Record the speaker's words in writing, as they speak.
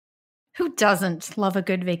Who doesn't love a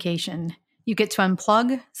good vacation? You get to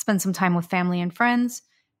unplug, spend some time with family and friends,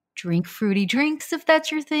 drink fruity drinks if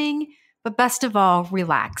that's your thing, but best of all,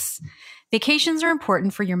 relax. Vacations are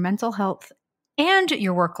important for your mental health and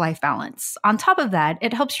your work-life balance. On top of that,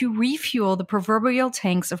 it helps you refuel the proverbial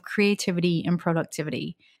tanks of creativity and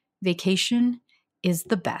productivity. Vacation is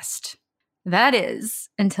the best. That is,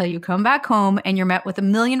 until you come back home and you're met with a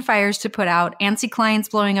million fires to put out, antsy clients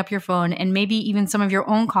blowing up your phone, and maybe even some of your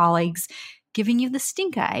own colleagues giving you the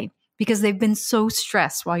stink eye because they've been so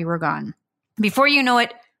stressed while you were gone. Before you know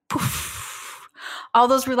it, poof, all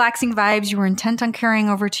those relaxing vibes you were intent on carrying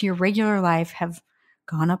over to your regular life have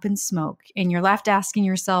gone up in smoke, and you're left asking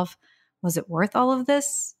yourself, was it worth all of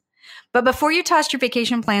this? But before you toss your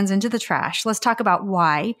vacation plans into the trash, let's talk about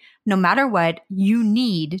why, no matter what, you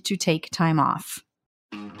need to take time off.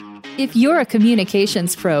 If you're a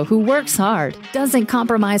communications pro who works hard, doesn't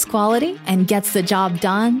compromise quality, and gets the job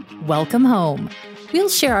done, welcome home. We'll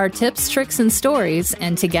share our tips, tricks, and stories,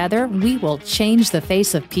 and together we will change the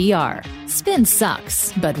face of PR. Spin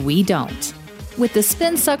sucks, but we don't. With the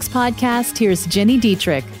Spin Sucks podcast, here's Jenny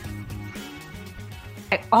Dietrich.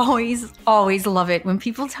 I always love it when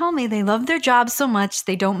people tell me they love their job so much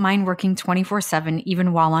they don't mind working 24/7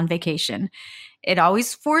 even while on vacation. It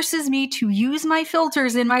always forces me to use my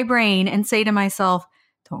filters in my brain and say to myself,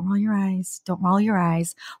 don't roll your eyes,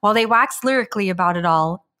 while they wax lyrically about it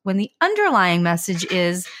all, when the underlying message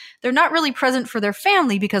is they're not really present for their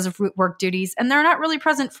family because of work duties, and they're not really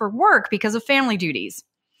present for work because of family duties.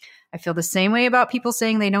 I feel the same way about people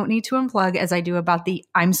saying they don't need to unplug as I do about the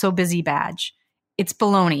I'm so busy badge. It's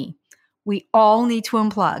baloney. We all need to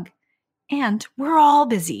unplug. And we're all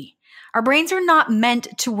busy. Our brains are not meant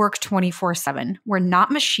to work 24/7. We're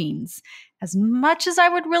not machines. As much as I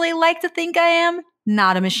would really like to think I am,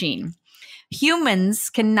 not a machine.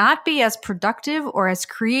 Humans cannot be as productive or as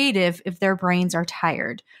creative if their brains are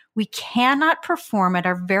tired. We cannot perform at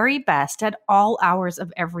our very best at all hours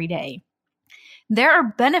of every day. There are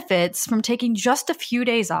benefits from taking just a few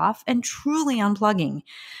days off and truly unplugging.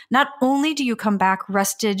 Not only do you come back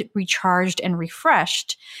rested, recharged, and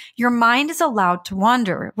refreshed, your mind is allowed to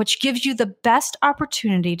wander, which gives you the best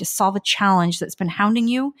opportunity to solve a challenge that's been hounding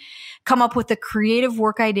you, come up with a creative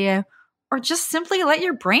work idea, or just simply let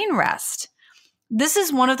your brain rest. This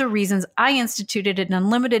is one of the reasons I instituted an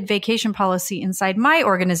unlimited vacation policy inside my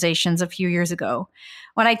organizations a few years ago.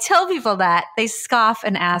 When I tell people that, they scoff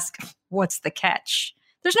and ask, what's the catch?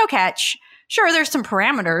 There's no catch. Sure, there's some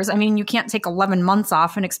parameters. I mean, you can't take 11 months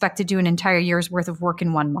off and expect to do an entire year's worth of work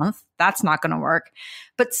in 1 month. That's not going to work.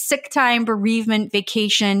 But sick time, bereavement,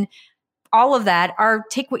 vacation, all of that are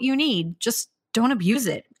take what you need. Just don't abuse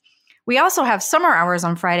it. We also have summer hours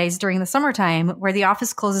on Fridays during the summertime where the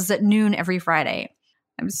office closes at noon every Friday.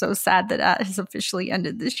 I'm so sad that has officially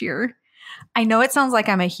ended this year. I know it sounds like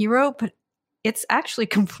I'm a hero, but it's actually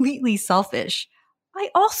completely selfish. I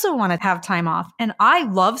also want to have time off, and I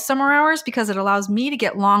love summer hours because it allows me to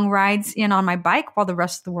get long rides in on my bike while the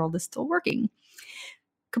rest of the world is still working.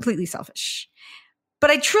 Completely selfish. But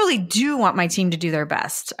I truly do want my team to do their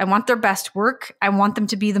best. I want their best work. I want them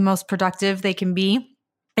to be the most productive they can be.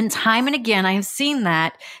 And time and again, I have seen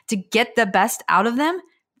that to get the best out of them,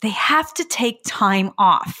 they have to take time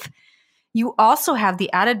off. You also have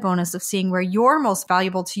the added bonus of seeing where you're most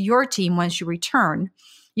valuable to your team once you return.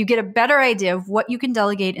 You get a better idea of what you can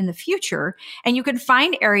delegate in the future, and you can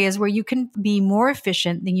find areas where you can be more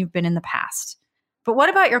efficient than you've been in the past. But what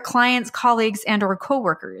about your clients, colleagues, and or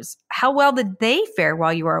coworkers? How well did they fare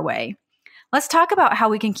while you were away? Let's talk about how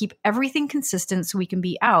we can keep everything consistent so we can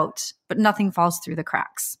be out, but nothing falls through the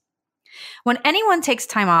cracks. When anyone takes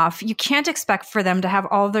time off, you can't expect for them to have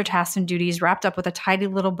all of their tasks and duties wrapped up with a tidy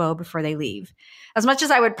little bow before they leave. As much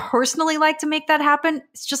as I would personally like to make that happen,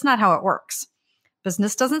 it's just not how it works.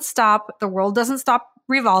 Business doesn't stop, the world doesn't stop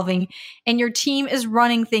revolving, and your team is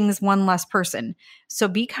running things one less person. So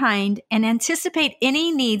be kind and anticipate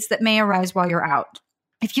any needs that may arise while you're out.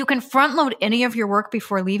 If you can front load any of your work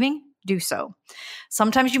before leaving, do so.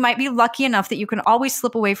 Sometimes you might be lucky enough that you can always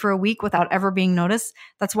slip away for a week without ever being noticed.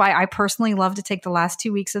 That's why I personally love to take the last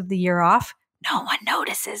 2 weeks of the year off. No one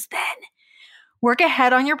notices then. Work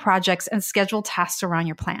ahead on your projects and schedule tasks around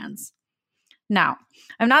your plans. Now,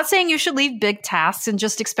 I'm not saying you should leave big tasks and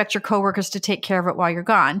just expect your coworkers to take care of it while you're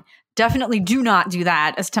gone. Definitely do not do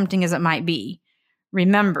that, as tempting as it might be.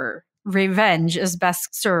 Remember, revenge is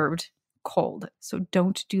best served cold, so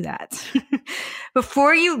don't do that.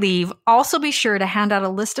 Before you leave, also be sure to hand out a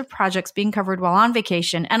list of projects being covered while on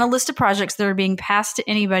vacation and a list of projects that are being passed to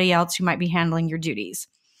anybody else who might be handling your duties.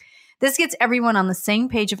 This gets everyone on the same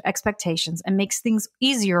page of expectations and makes things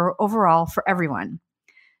easier overall for everyone.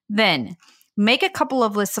 Then make a couple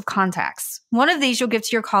of lists of contacts. One of these you'll give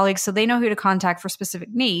to your colleagues so they know who to contact for specific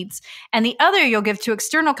needs, and the other you'll give to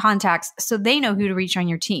external contacts so they know who to reach on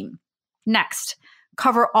your team. Next,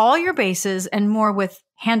 cover all your bases and more with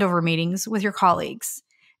handover meetings with your colleagues.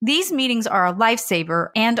 These meetings are a lifesaver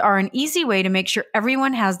and are an easy way to make sure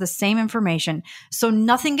everyone has the same information so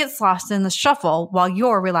nothing gets lost in the shuffle while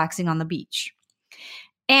you're relaxing on the beach.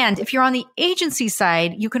 And if you're on the agency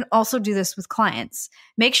side, you can also do this with clients.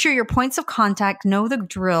 Make sure your points of contact know the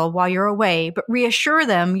drill while you're away, but reassure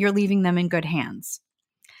them you're leaving them in good hands.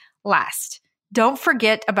 Last, don't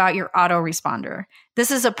forget about your autoresponder. This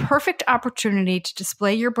is a perfect opportunity to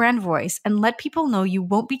display your brand voice and let people know you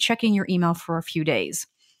won't be checking your email for a few days.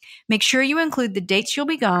 Make sure you include the dates you'll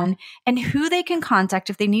be gone and who they can contact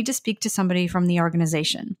if they need to speak to somebody from the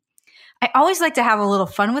organization. I always like to have a little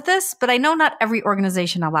fun with this, but I know not every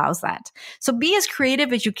organization allows that. So be as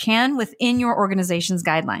creative as you can within your organization's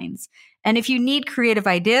guidelines. And if you need creative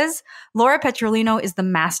ideas, Laura Petrolino is the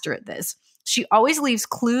master at this. She always leaves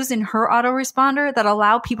clues in her autoresponder that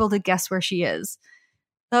allow people to guess where she is.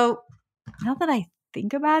 Though, now that I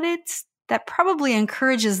think about it, that probably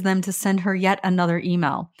encourages them to send her yet another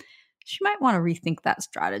email. She might want to rethink that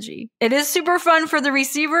strategy. It is super fun for the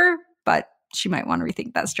receiver, but she might want to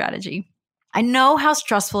rethink that strategy. I know how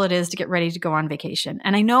stressful it is to get ready to go on vacation,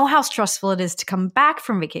 and I know how stressful it is to come back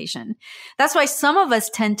from vacation. That's why some of us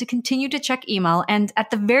tend to continue to check email and, at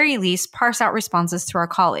the very least, parse out responses to our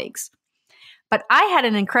colleagues. But I had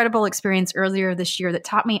an incredible experience earlier this year that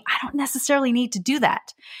taught me I don't necessarily need to do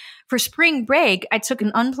that. For spring break, I took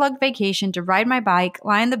an unplugged vacation to ride my bike,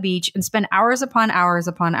 lie on the beach, and spend hours upon hours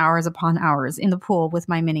upon hours upon hours in the pool with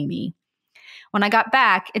my mini-me. When I got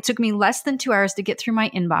back, it took me less than 2 hours to get through my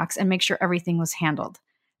inbox and make sure everything was handled.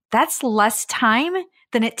 That's less time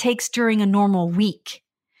than it takes during a normal week.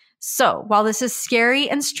 So, while this is scary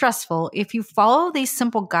and stressful, if you follow these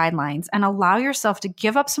simple guidelines and allow yourself to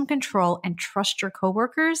give up some control and trust your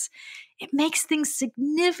coworkers, it makes things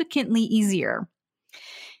significantly easier.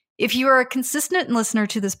 If you are a consistent listener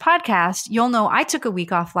to this podcast, you'll know I took a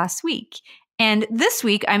week off last week. And this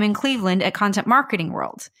week, I'm in Cleveland at Content Marketing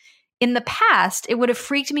World. In the past, it would have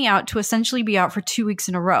freaked me out to essentially be out for 2 weeks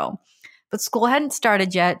in a row. But school hadn't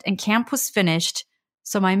started yet and camp was finished,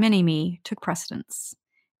 so my mini-me took precedence.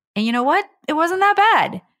 And you know what? It wasn't that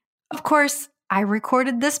bad. Of course, I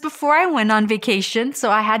recorded this before I went on vacation, so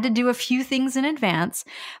I had to do a few things in advance,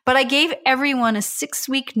 but I gave everyone a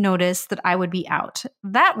 6-week notice that I would be out.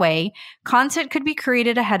 That way, content could be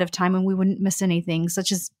created ahead of time and we wouldn't miss anything,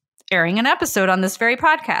 such as airing an episode on this very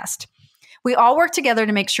podcast. We all worked together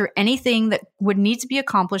to make sure anything that would need to be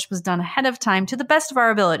accomplished was done ahead of time to the best of our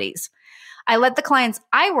abilities. I let the clients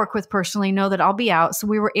I work with personally know that I'll be out, so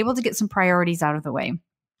we were able to get some priorities out of the way.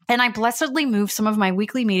 And I blessedly moved some of my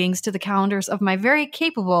weekly meetings to the calendars of my very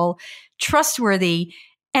capable, trustworthy,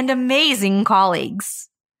 and amazing colleagues.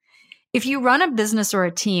 If you run a business or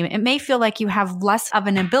a team, it may feel like you have less of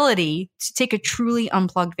an ability to take a truly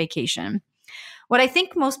unplugged vacation. What I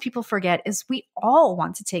think most people forget is we all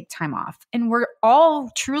want to take time off, and we're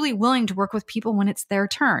all truly willing to work with people when it's their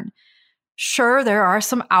turn. Sure, there are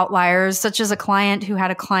some outliers, such as a client who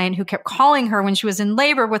had a client who kept calling her when she was in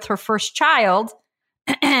labor with her first child.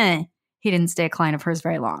 He didn't stay a client of hers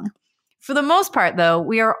very long. For the most part, though,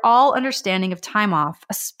 we are all understanding of time off,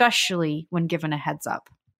 especially when given a heads up.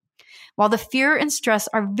 While the fear and stress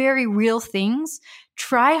are very real things,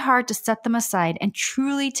 try hard to set them aside and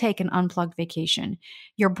truly take an unplugged vacation.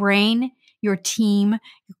 Your brain, your team,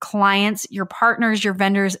 your clients, your partners, your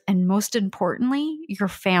vendors, and most importantly, your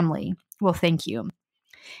family will thank you.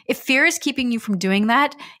 If fear is keeping you from doing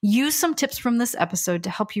that, use some tips from this episode to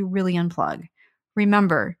help you really unplug.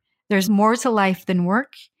 Remember, there's more to life than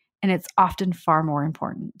work, and it's often far more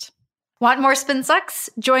important. Want more Spin Sucks?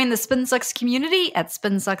 Join the Spin Sucks community at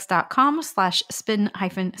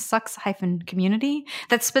spinsucks.com/spin-sucks-community.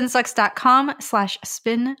 That's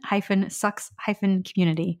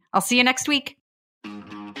spinsucks.com/spin-sucks-community. I'll see you next week.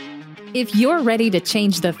 If you're ready to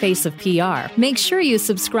change the face of PR, make sure you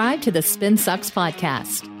subscribe to the Spin Sucks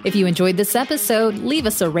podcast. If you enjoyed this episode, leave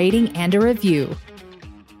us a rating and a review.